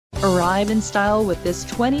Arrive in style with this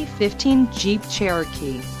 2015 Jeep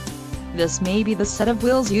Cherokee. This may be the set of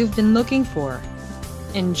wheels you've been looking for.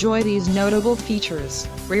 Enjoy these notable features: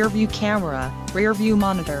 rear view camera, rear view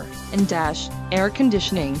monitor, and dash, air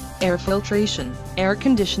conditioning, air filtration, air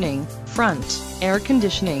conditioning, front, air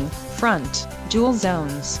conditioning, front, dual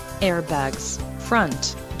zones, airbags,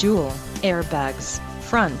 front, dual, airbags,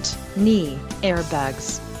 front, knee,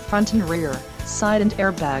 airbags, front and rear, side and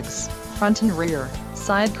airbags, front and rear,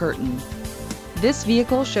 side curtain. This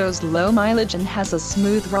vehicle shows low mileage and has a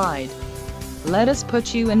smooth ride. Let us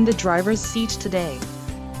put you in the driver's seat today.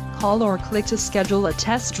 Call or click to schedule a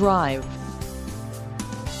test drive.